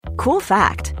Cool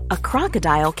fact, a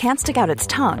crocodile can't stick out its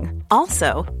tongue.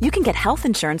 Also, you can get health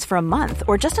insurance for a month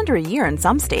or just under a year in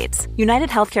some states. United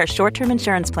Healthcare short-term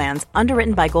insurance plans,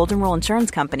 underwritten by Golden Rule Insurance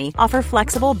Company, offer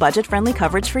flexible, budget-friendly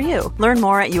coverage for you. Learn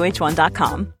more at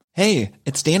uh1.com. Hey,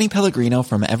 it's Danny Pellegrino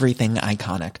from Everything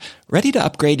Iconic. Ready to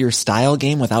upgrade your style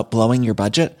game without blowing your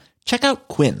budget? Check out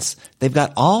Quince. They've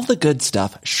got all the good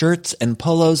stuff, shirts and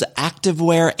polos,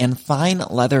 activewear, and fine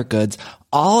leather goods,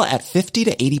 all at 50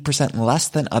 to 80% less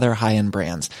than other high-end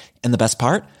brands. And the best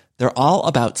part? They're all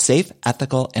about safe,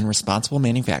 ethical, and responsible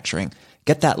manufacturing.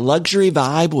 Get that luxury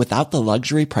vibe without the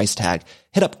luxury price tag.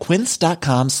 Hit up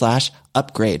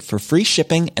quince.com/upgrade for free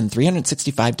shipping and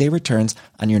 365-day returns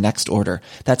on your next order.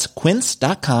 That's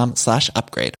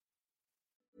quince.com/upgrade.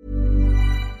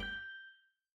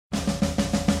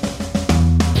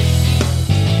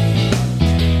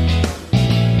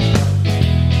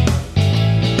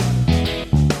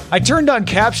 I turned on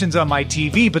Captions on my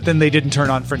TV, but then they didn't turn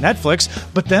on for Netflix.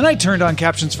 But then I turned on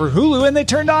Captions for Hulu, and they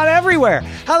turned on everywhere.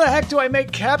 How the heck do I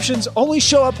make Captions only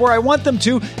show up where I want them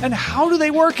to, and how do they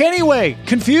work anyway?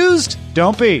 Confused?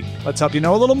 Don't be. Let's help you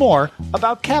know a little more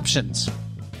about Captions.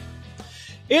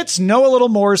 It's Know a Little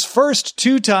More's first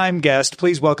two-time guest.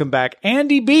 Please welcome back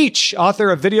Andy Beach,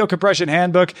 author of Video Compression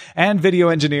Handbook and video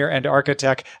engineer and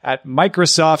architect at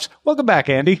Microsoft. Welcome back,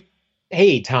 Andy.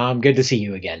 Hey, Tom. Good to see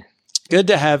you again. Good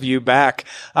to have you back.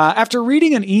 After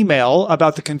reading an email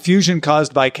about the confusion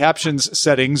caused by Captions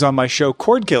settings on my show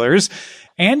Cord Killers,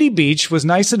 Andy Beach was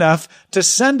nice enough to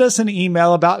send us an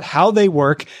email about how they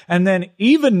work, and then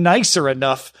even nicer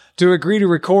enough to agree to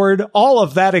record all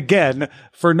of that again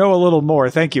for Know a Little More.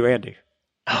 Thank you, Andy.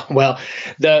 Well,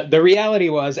 the reality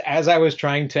was, as I was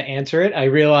trying to answer it, I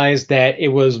realized that it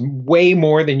was way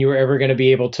more than you were ever going to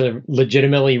be able to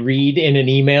legitimately read in an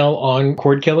email on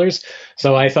Cord Killers.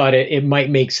 So I thought it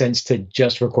might make sense to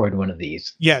just record one of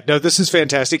these. Yeah, no, this is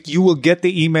fantastic. You will get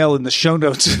the email in the show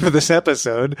notes for this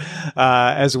episode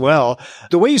as well.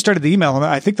 The way you started the email, and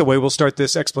I think the way we'll start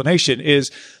this explanation, is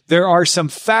there are some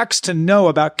facts to know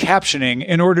about captioning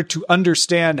in order to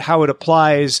understand how it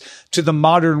applies to the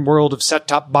modern world of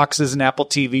set-top boxes and Apple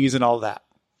TVs and all that.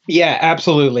 Yeah,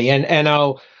 absolutely. And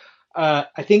I'll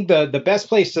I think the best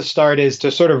place to start is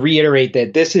to sort of reiterate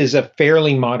that this is a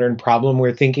fairly modern problem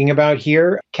we're thinking about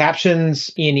here. Captions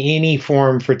in any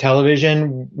form for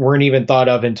television weren't even thought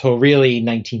of until really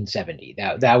 1970.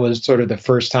 That was sort of the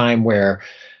first time where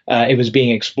it was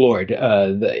being explored.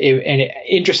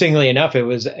 Interestingly enough, it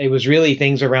was really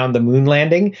things around the moon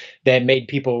landing that made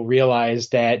people realize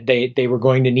that they were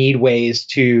going to need ways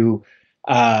to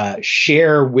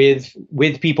share with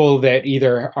people that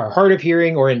either are hard of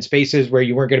hearing or in spaces where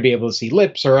you weren't going to be able to see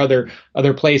lips or other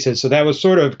places. So that was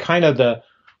sort of kind of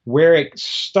where it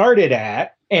started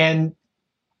at. And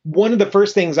one of the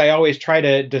first things I always try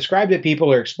to describe to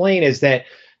people or explain is that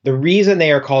the reason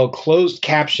they are called closed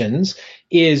captions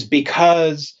is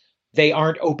because they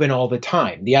aren't open all the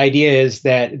time. The idea is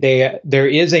that there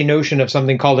is a notion of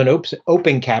something called an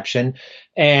open caption,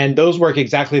 and those work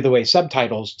exactly the way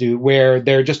subtitles do, where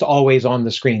they're just always on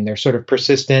the screen. They're sort of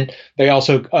persistent. They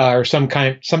also are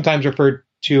sometimes referred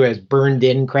to as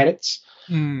burned-in credits.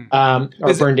 Or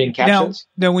burned-in captions.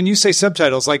 Now, when you say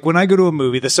subtitles, like when I go to a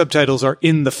movie, the subtitles are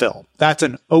in the film. That's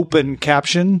an open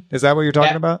caption? Is that what you're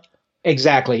talking about?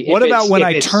 Exactly. What about when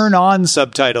I turn on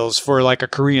subtitles for like a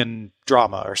Korean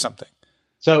drama or something?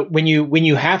 So when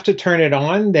you have to turn it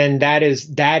on, then that is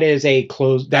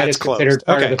considered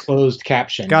part of the closed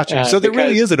caption. Gotcha. So there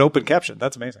really is an open caption.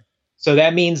 That's amazing. So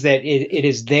that means that it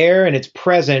is there and it's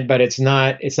present, but it's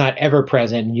not ever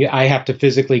present. I have to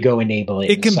physically go enable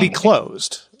it. It can be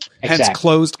closed. Hence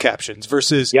closed captions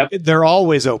versus they're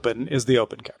always open is the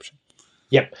open caption.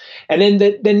 Yep. And then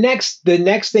the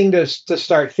next thing to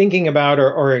start thinking about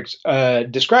or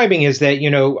describing is that,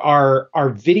 our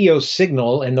video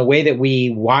signal and the way that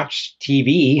we watch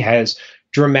TV has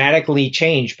dramatically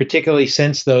changed, particularly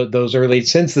since the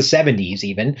 70s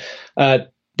even.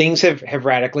 Things have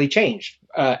radically changed.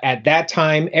 At that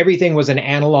time, everything was an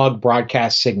analog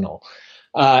broadcast signal.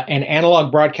 An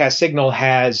analog broadcast signal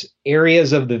has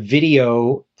areas of the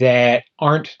video that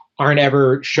aren't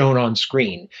ever shown on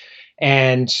screen.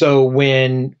 And so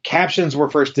when captions were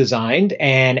first designed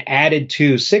and added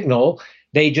to signal,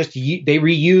 they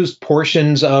reused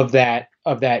portions of that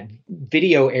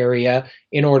video area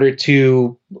in order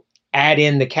to add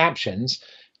in the captions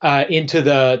into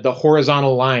the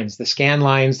horizontal lines, the scan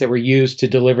lines that were used to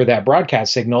deliver that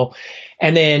broadcast signal.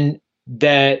 And then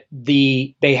they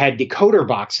had decoder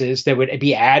boxes that would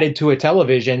be added to a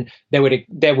television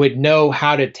that would know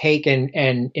how to take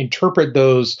and interpret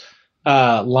those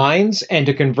lines and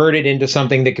to convert it into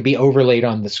something that could be overlaid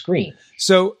on the screen.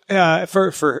 So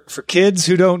for kids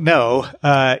who don't know,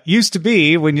 used to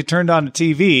be when you turned on a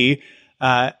TV,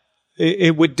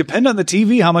 it would depend on the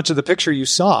TV how much of the picture you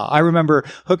saw. I remember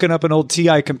hooking up an old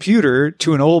TI computer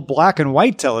to an old black and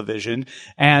white television,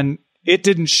 and it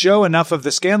didn't show enough of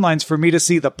the scan lines for me to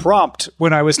see the prompt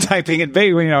when I was typing in,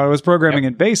 I was programming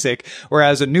in BASIC,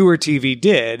 whereas a newer TV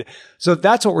did. So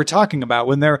that's what we're talking about.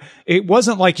 It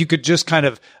wasn't like you could just kind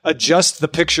of adjust the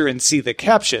picture and see the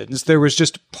captions. There was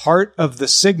just part of the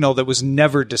signal that was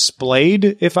never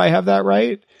displayed, if I have that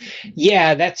right.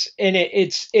 Yeah,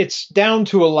 it's down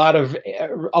to a lot of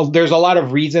there's a lot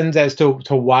of reasons as to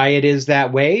why it is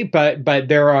that way, but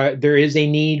there is a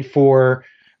need for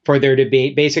there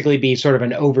to basically be sort of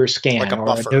an overscan, like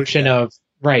a notion of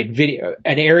video,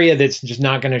 an area that's just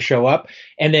not going to show up.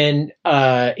 And then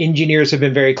engineers have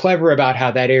been very clever about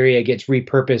how that area gets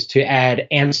repurposed to add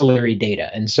ancillary data.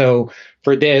 And so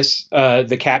for this,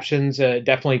 the captions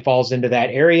definitely falls into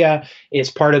that area.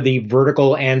 It's part of the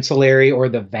vertical ancillary, or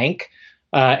the VANC.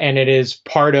 And it is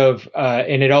part of,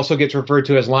 and it also gets referred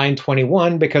to as line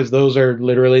 21 because those are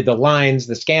literally the lines,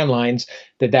 the scan lines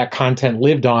that content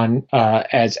lived on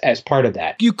as part of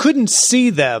that. You couldn't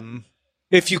see them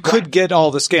if you could get all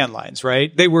the scan lines,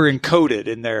 right? They were encoded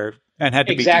in there and had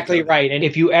to be exactly decoded. Right. And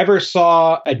if you ever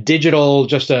saw a digital,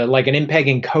 like an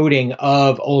MPEG encoding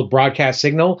of old broadcast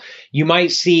signal, you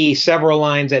might see several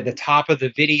lines at the top of the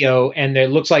video, and it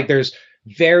looks like there's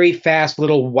very fast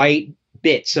little white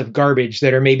bits of garbage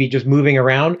that are maybe just moving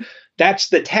around. That's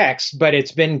the text, but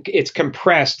it's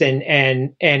compressed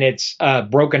and it's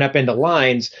broken up into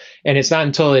lines, and it's not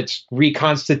until it's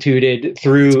reconstituted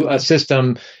through a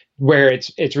system where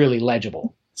it's really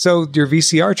legible. So your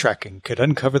VCR tracking could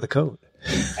uncover the code.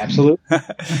 Absolutely.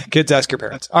 Kids, ask your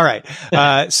parents. All right.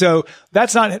 So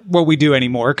that's not what we do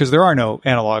anymore, because there are no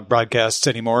analog broadcasts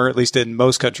anymore, at least in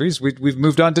most countries. We've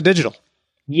moved on to digital.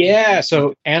 Yeah,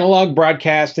 so analog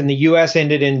broadcast in the U.S.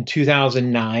 ended in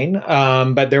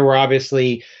 2009, but there were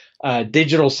obviously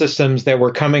digital systems that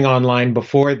were coming online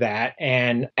before that.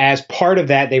 And as part of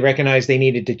that, they recognized they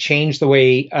needed to change the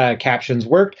way captions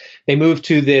worked. They moved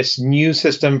to this new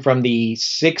system from the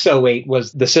 608,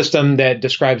 was the system that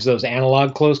describes those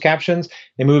analog closed captions.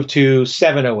 They moved to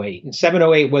 708, and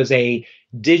 708 was a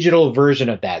digital version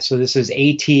of that. So this is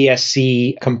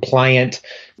ATSC compliant,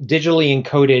 digitally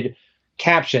encoded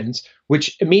captions,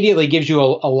 which immediately gives you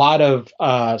a lot of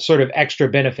sort of extra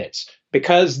benefits,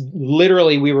 because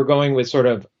literally we were going with sort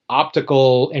of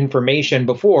optical information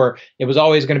before. It was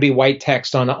always going to be white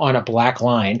text on a black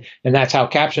line, and that's how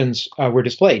captions were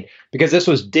displayed. Because this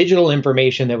was digital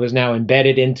information that was now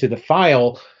embedded into the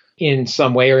file in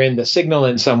some way, or in the signal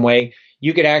in some way,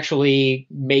 you could actually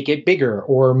make it bigger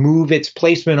or move its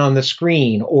placement on the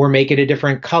screen or make it a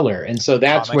different color. And so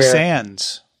that's Comic where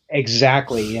Sans.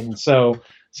 Exactly. And so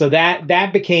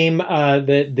that became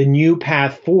the new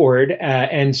path forward.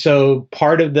 And so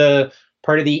part of the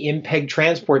MPEG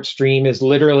transport stream is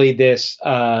literally this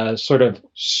sort of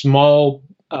small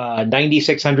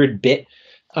 9600 bit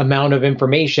amount of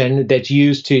information that's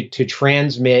used to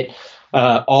transmit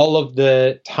all of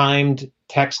the timed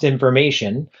text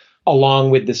information along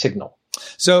with the signal.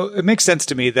 So it makes sense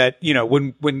to me that,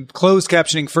 when closed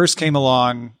captioning first came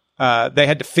along, they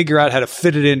had to figure out how to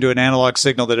fit it into an analog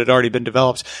signal that had already been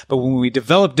developed. But when we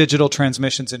developed digital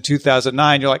transmissions in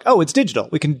 2009, you're like, oh, it's digital.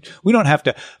 We don't have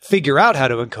to figure out how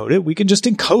to encode it. We can just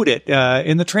encode it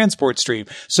in the transport stream.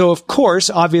 So of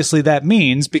course, obviously that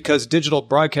means, because digital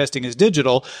broadcasting is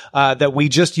digital, that we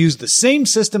just use the same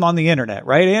system on the internet,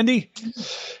 right, Andy?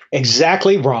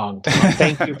 Exactly wrong.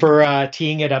 Thank you for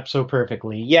teeing it up so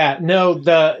perfectly. Yeah, no,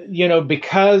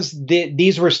 because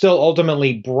these were still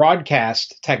ultimately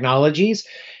broadcast technologies,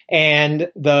 and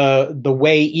the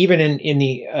way even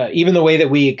even the way that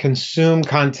we consume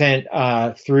content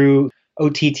through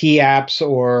OTT apps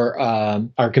or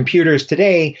our computers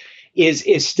today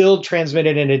is still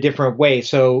transmitted in a different way.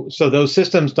 So those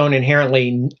systems don't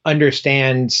inherently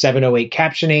understand 708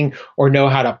 captioning or know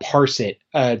how to parse it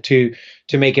to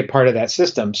make it part of that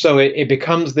system. So it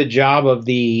becomes the job of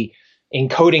the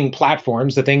encoding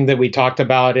platforms, the thing that we talked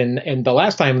about in the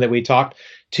last time that we talked,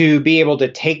 to be able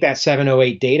to take that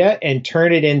 708 data and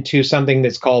turn it into something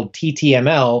that's called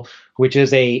TTML, which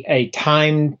is a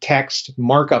time text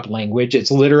markup language.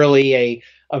 It's literally a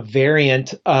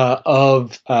variant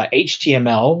of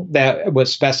HTML that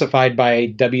was specified by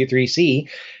W3C,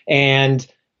 and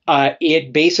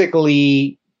it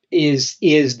basically is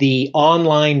the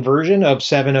online version of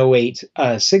 708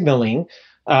 signaling,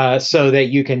 so that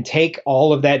you can take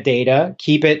all of that data,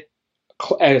 keep it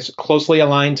as closely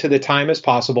aligned to the time as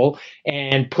possible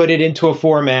and put it into a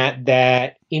format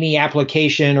that any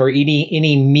application or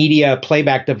any media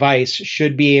playback device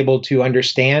should be able to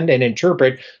understand and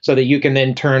interpret so that you can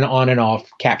then turn on and off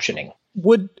captioning.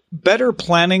 Would better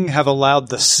planning have allowed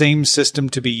the same system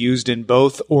to be used in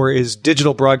both, or is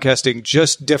digital broadcasting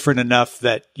just different enough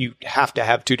that you have to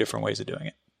have two different ways of doing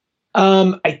it?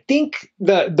 I think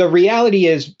the reality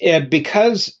is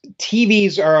because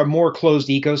TVs are a more closed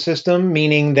ecosystem,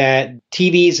 meaning that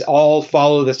TVs all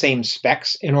follow the same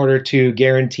specs in order to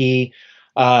guarantee,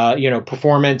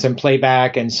 performance and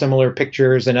playback and similar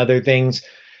pictures and other things.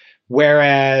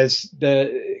 Whereas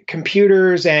the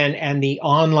computers and the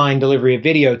online delivery of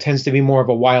video tends to be more of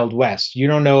a Wild West. You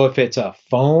don't know if it's a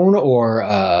phone or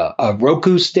a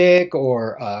Roku stick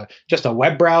or just a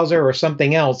web browser or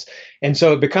something else. And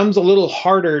so it becomes a little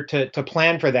harder to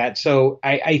plan for that. So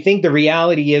I think the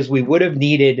reality is we would have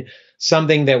needed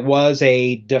something that was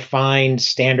a defined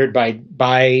standard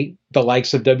by the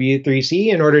likes of W3C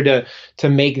in order to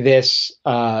make this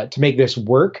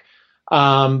work.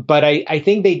 But I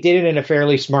think they did it in a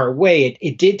fairly smart way.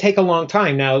 It did take a long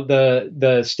time. Now,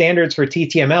 the standards for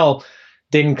TTML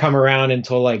didn't come around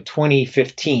until like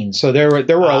 2015. So there were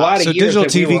a lot of years. So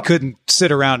digital TV couldn't sit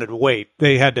around and wait.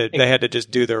 They had to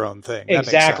just do their own thing. That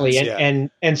exactly. Makes sense,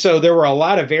 and so there were a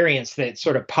lot of variants that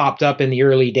sort of popped up in the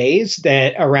early days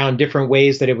that around different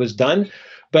ways that it was done.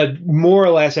 But more or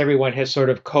less, everyone has sort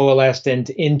of coalesced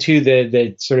into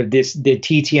the sort of the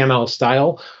TTML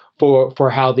style for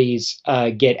how these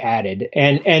get added.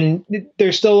 And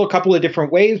there's still a couple of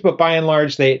different ways, but by and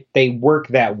large, they work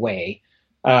that way.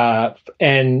 I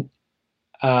think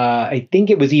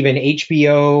it was even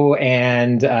HBO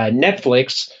and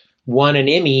Netflix won an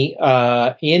Emmy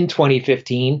in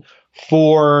 2015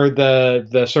 for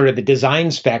the sort of the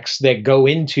design specs that go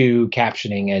into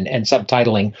captioning and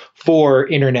subtitling for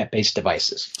internet-based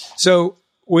devices. So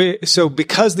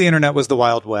because the internet was the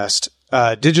Wild West,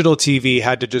 digital TV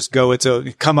had to just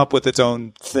come up with its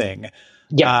own thing.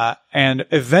 Yeah. And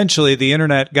eventually the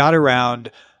internet got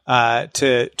around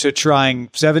to trying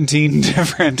 17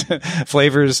 different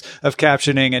flavors of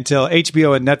captioning until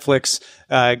HBO and Netflix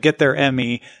get their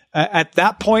Emmy. At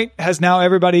that point, has now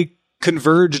everybody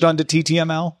converged onto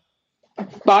TTML?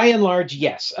 By and large,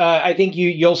 yes. I think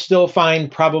you'll still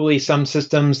find probably some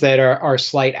systems that are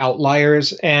slight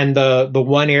outliers, and the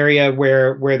one area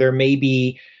where there may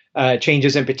be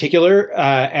changes in particular,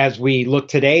 as we look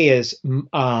today, is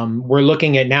we're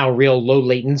looking at now real low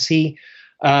latency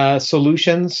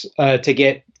solutions to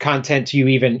get content to you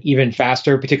even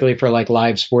faster, particularly for like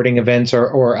live sporting events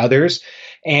or others.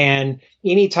 And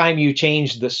anytime you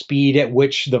change the speed at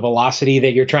which the velocity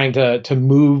that you're trying to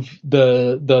move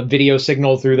the video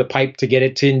signal through the pipe to get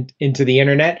it into the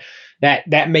internet,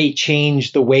 that may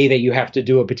change the way that you have to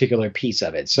do a particular piece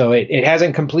of it. So it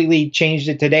hasn't completely changed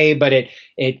it today, but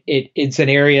it's an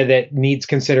area that needs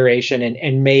consideration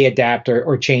and may adapt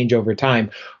or change over time.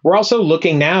 We're also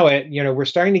looking now at, we're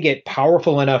starting to get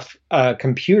powerful enough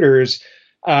computers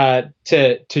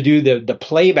to do the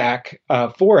playback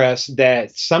for us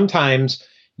that sometimes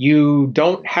you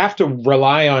don't have to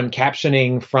rely on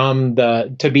captioning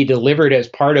to be delivered as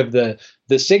part of the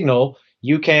signal.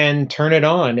 You can turn it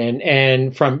on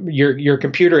and from your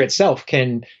computer itself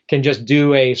can just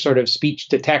do a sort of speech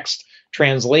to text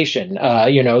translation.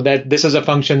 That this is a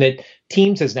function that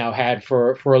Teams has now had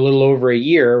for a little over a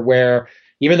year, where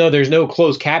even though there's no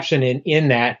closed caption in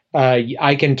that,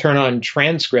 I can turn on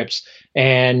transcripts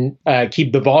and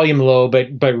keep the volume low,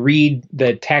 but read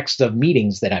the text of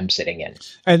meetings that I'm sitting in.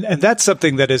 And that's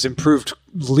something that has improved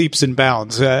leaps and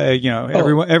bounds.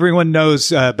 Everyone knows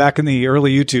back in the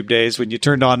early YouTube days when you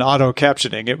turned on auto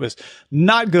captioning, it was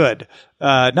not good,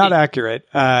 not accurate,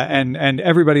 and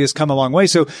everybody has come a long way.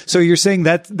 So you're saying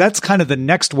that's kind of the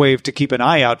next wave to keep an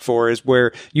eye out for, is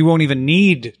where you won't even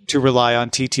need to rely on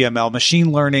TTML.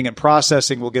 Machine learning and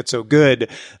processing will get so good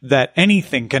that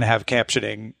anything can have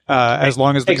captioning, as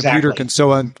long as the computer can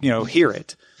hear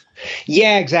it.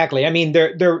 Yeah, exactly. I mean,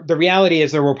 the reality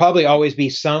is there will probably always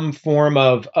be some form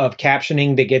of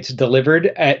captioning that gets delivered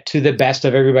to the best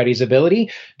of everybody's ability,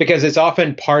 because it's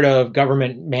often part of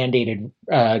government mandated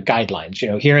guidelines.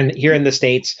 Here in the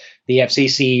States, the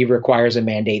FCC requires and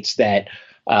mandates that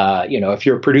if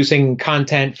you're producing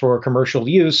content for commercial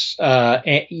use,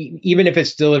 even if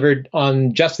it's delivered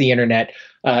on just the internet,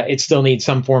 it still needs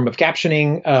some form of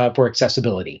captioning for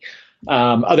accessibility.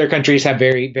 Other countries have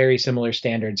very, very similar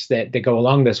standards that go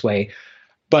along this way.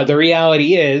 But the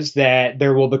reality is that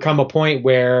there will become a point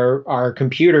where our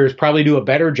computers probably do a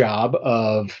better job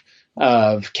of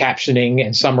captioning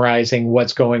and summarizing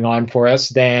what's going on for us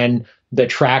than the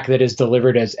track that is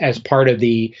delivered as part of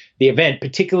the event,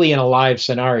 particularly in a live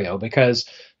scenario, because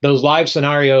those live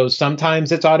scenarios,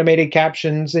 sometimes it's automated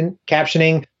captions and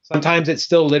captioning. Sometimes it's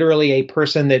still literally a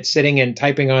person that's sitting and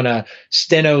typing on a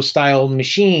steno style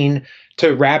machine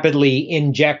to rapidly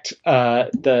inject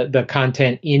the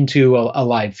content into a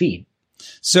live feed.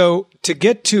 So to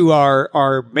get to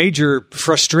our major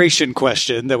frustration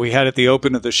question that we had at the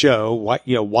open of the show,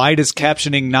 why does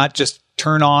captioning not just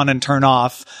turn on and turn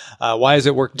off? Why does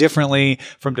it work differently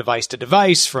from device to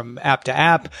device, from app to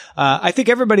app? I think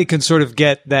everybody can sort of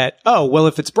get that, oh, well,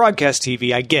 if it's broadcast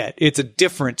TV, I get it's a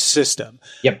different system.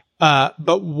 Yep.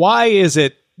 But why is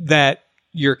it that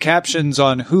your captions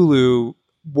on Hulu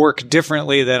work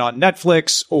differently than on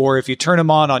Netflix, or if you turn them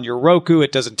on your Roku,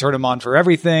 it doesn't turn them on for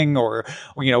everything, or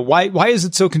why is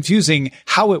it so confusing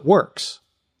how it works?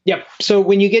 Yep. So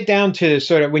when you get down to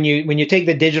sort of when you take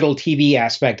the digital TV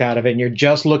aspect out of it and you're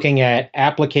just looking at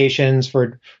applications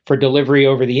for delivery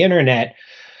over the internet,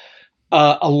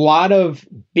 a lot of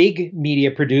big media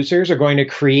producers are going to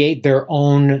create their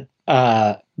own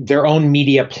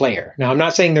media player. Now, I'm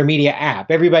not saying their media app.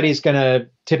 Everybody's going to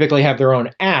typically have their own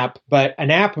app, but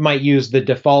an app might use the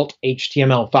default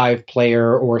HTML5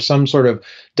 player or some sort of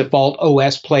default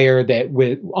OS player that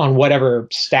on whatever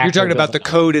stack. You're talking about the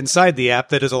code inside the app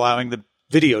that is allowing the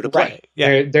video to play. Right.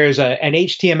 Yeah. There's an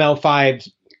HTML5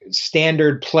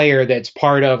 standard player that's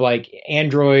part of like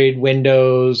Android,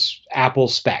 Windows, Apple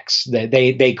specs. That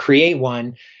they create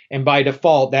one. And by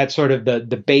default, that's sort of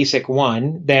the basic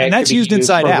one. And that's used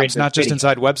inside apps, not just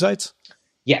inside websites?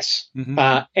 Yes.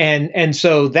 Mm-hmm. And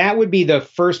so that would be the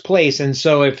first place. And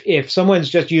so if someone's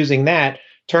just using that,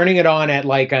 turning it on at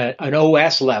like an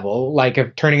OS level, like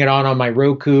if turning it on my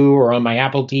Roku or on my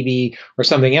Apple TV or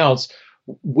something else,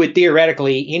 would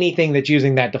theoretically anything that's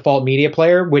using that default media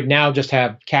player would now just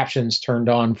have captions turned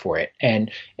on for it and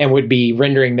would be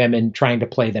rendering them and trying to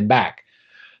play them back.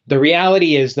 The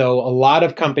reality is, though, a lot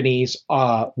of companies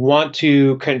want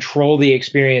to control the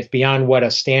experience beyond what a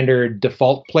standard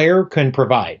default player can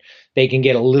provide. They can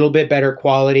get a little bit better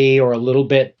quality or a little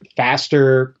bit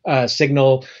faster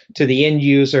signal to the end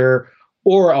user,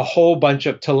 or a whole bunch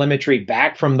of telemetry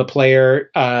back from the player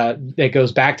that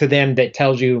goes back to them that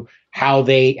tells you how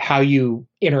you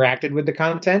interacted with the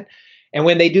content. And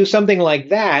when they do something like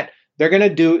that, they're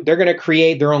going to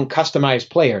create their own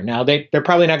customized player. Now, they're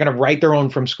probably not going to write their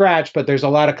own from scratch, but there's a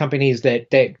lot of companies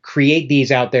that create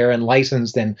these out there and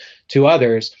license them to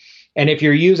others. And if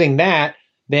you're using that,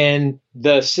 then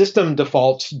the system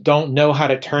defaults don't know how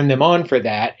to turn them on for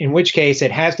that, in which case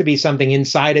it has to be something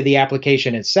inside of the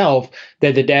application itself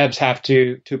that the devs have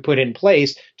to put in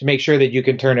place to make sure that you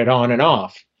can turn it on and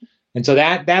off. And so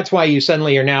that's why you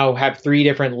suddenly now have three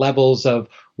different levels of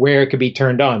where it could be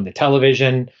turned on: the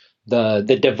television,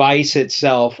 the device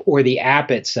itself, or the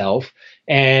app itself.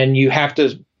 And you have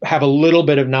to have a little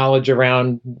bit of knowledge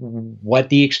around what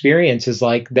the experience is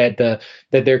like that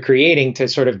they're creating to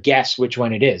sort of guess which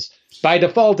one it is. By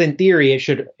default, in theory, it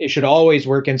should always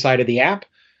work inside of the app,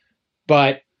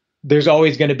 but there's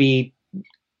always going to be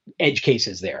edge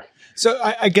cases there. So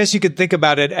I guess you could think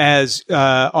about it as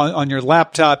on your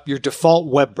laptop, your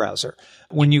default web browser.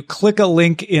 When you click a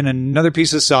link in another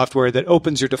piece of software that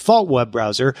opens your default web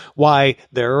browser, why,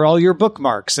 there are all your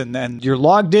bookmarks and you're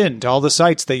logged in to all the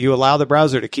sites that you allow the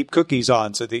browser to keep cookies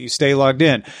on so that you stay logged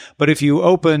in. But if you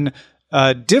open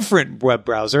a different web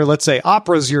browser, let's say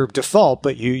Opera's your default,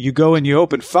 but you go and you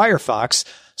open Firefox,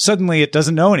 suddenly it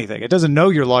doesn't know anything. It doesn't know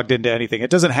you're logged into anything.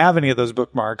 It doesn't have any of those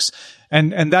bookmarks.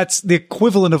 And that's the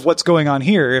equivalent of what's going on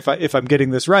here. If I'm getting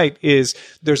this right, is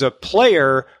there's a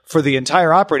player for the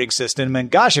entire operating system.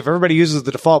 And gosh, if everybody uses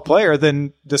the default player,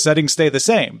 then the settings stay the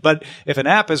same. But if an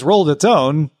app has rolled its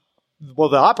own, well,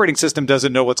 the operating system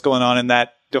doesn't know what's going on in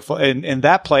that in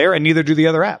that player, and neither do the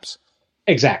other apps.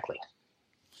 Exactly.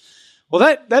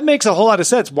 Well, that makes a whole lot of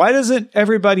sense. Why doesn't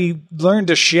everybody learn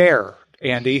to share,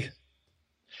 Andy?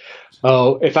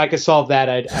 Oh, if I could solve that,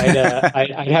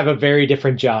 I'd have a very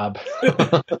different job.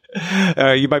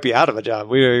 You might be out of a job.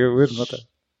 We wouldn't want that.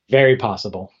 Very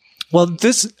possible. Well,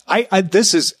 this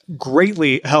has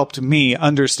greatly helped me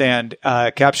understand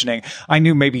captioning. I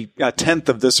knew maybe a tenth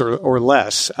of this or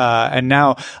less, and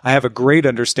now I have a great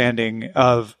understanding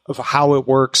of how it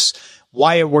works,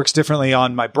 why it works differently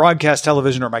on my broadcast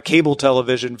television or my cable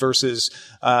television versus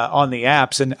on the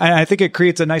apps. And I think it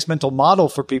creates a nice mental model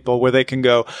for people where they can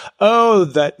go, oh,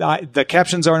 the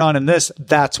captions aren't on in this.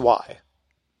 That's why.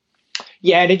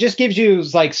 Yeah, and it just gives you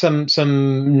like some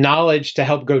knowledge to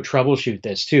help go troubleshoot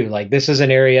this too. Like this is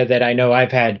an area that I know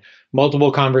I've had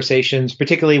multiple conversations,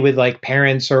 particularly with like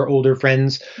parents or older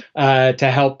friends, to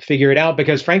help figure it out.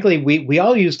 Because frankly, we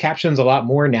all use captions a lot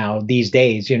more now these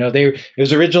days. It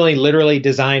was originally literally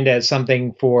designed as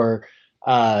something for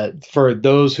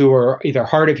those who are either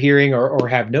hard of hearing or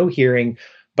have no hearing.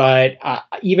 But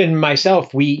even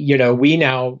myself, we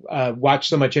now watch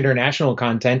so much international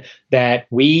content that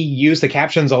we use the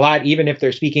captions a lot, even if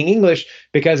they're speaking English,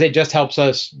 because it just helps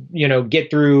us,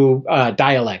 get through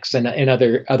dialects and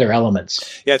other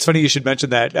elements. Yeah, it's funny you should mention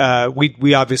that.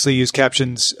 We obviously use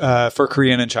captions for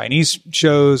Korean and Chinese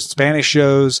shows, Spanish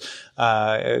shows,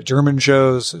 German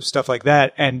shows, stuff like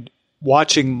that. And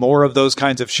watching more of those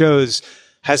kinds of shows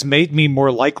has made me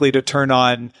more likely to turn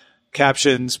on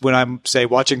captions when I'm, say,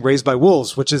 watching Raised by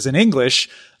Wolves, which is in English,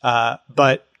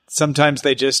 but sometimes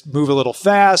they just move a little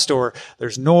fast, or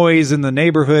there's noise in the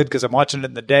neighborhood because I'm watching it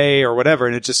in the day or whatever,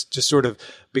 and it just sort of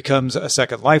becomes a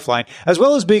second lifeline, as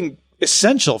well as being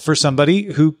essential for somebody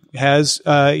who has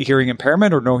hearing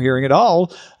impairment or no hearing at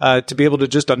all, to be able to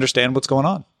just understand what's going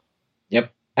on.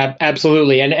 Yep,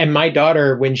 absolutely. And my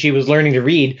daughter, when she was learning to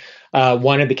read,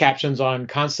 wanted the captions on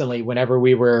constantly whenever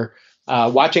we were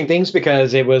watching things,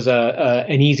 because it was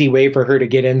an easy way for her to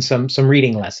get in some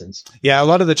reading lessons. Yeah, a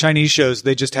lot of the Chinese shows,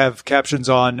 they just have captions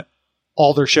on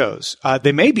all their shows.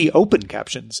 They may be open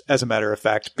captions, as a matter of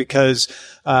fact, because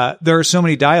there are so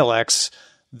many dialects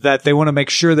that they want to make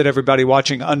sure that everybody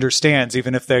watching understands,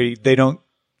 even if they don't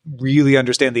really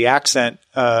understand the accent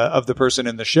of the person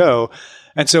in the show.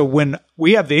 And so when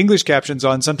we have the English captions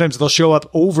on, sometimes they'll show up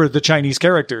over the Chinese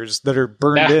characters that are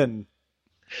burned in.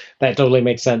 That totally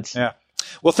makes sense. Yeah.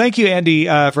 Well, thank you, Andy,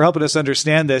 for helping us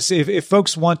understand this. If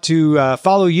folks want to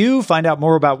follow you, find out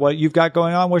more about what you've got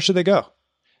going on, where should they go?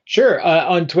 Sure.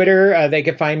 On Twitter, they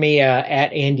can find me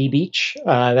at Andy Beach.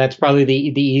 That's probably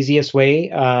the easiest way.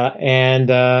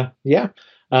 Other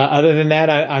than that,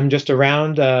 I'm just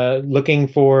around looking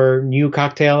for new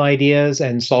cocktail ideas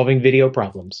and solving video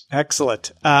problems.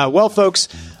 Excellent. Well, folks,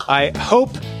 I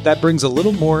hope that brings a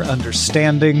little more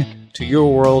understanding to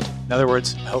your world. In other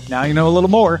words, I hope now you know a little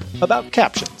more about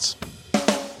captions.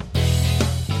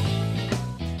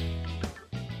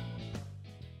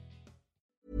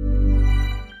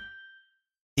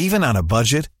 Even on a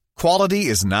budget, quality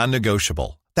is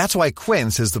non-negotiable. That's why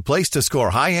Quince is the place to score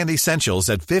high-end essentials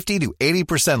at 50 to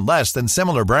 80% less than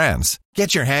similar brands.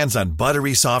 Get your hands on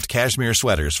buttery soft cashmere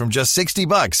sweaters from just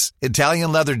 $60,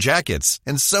 Italian leather jackets,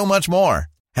 and so much more.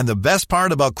 And the best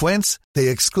part about Quince, they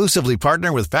exclusively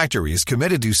partner with factories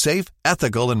committed to safe,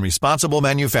 ethical, and responsible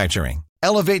manufacturing.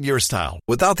 Elevate your style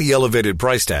without the elevated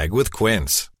price tag with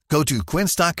Quince. Go to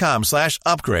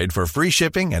quince.com/upgrade for free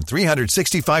shipping and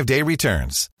 365-day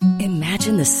returns.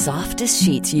 Imagine the softest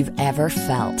sheets you've ever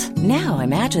felt. Now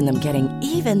imagine them getting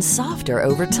even softer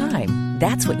over time.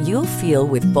 That's what you'll feel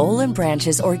with Boll &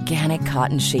 Branch's organic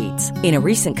cotton sheets. In a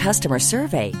recent customer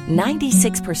survey,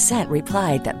 96%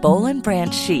 replied that Boll &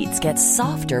 Branch sheets get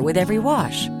softer with every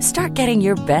wash. Start getting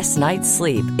your best night's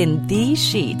sleep in these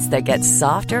sheets that get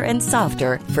softer and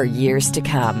softer for years to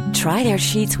come. Try their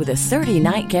sheets with a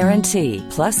 30-night guarantee.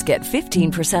 Plus, get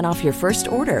 15% off your first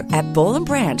order at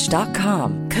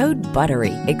bollandbranch.com. Code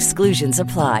BUTTERY. Exclusions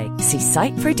apply. See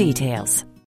site for details.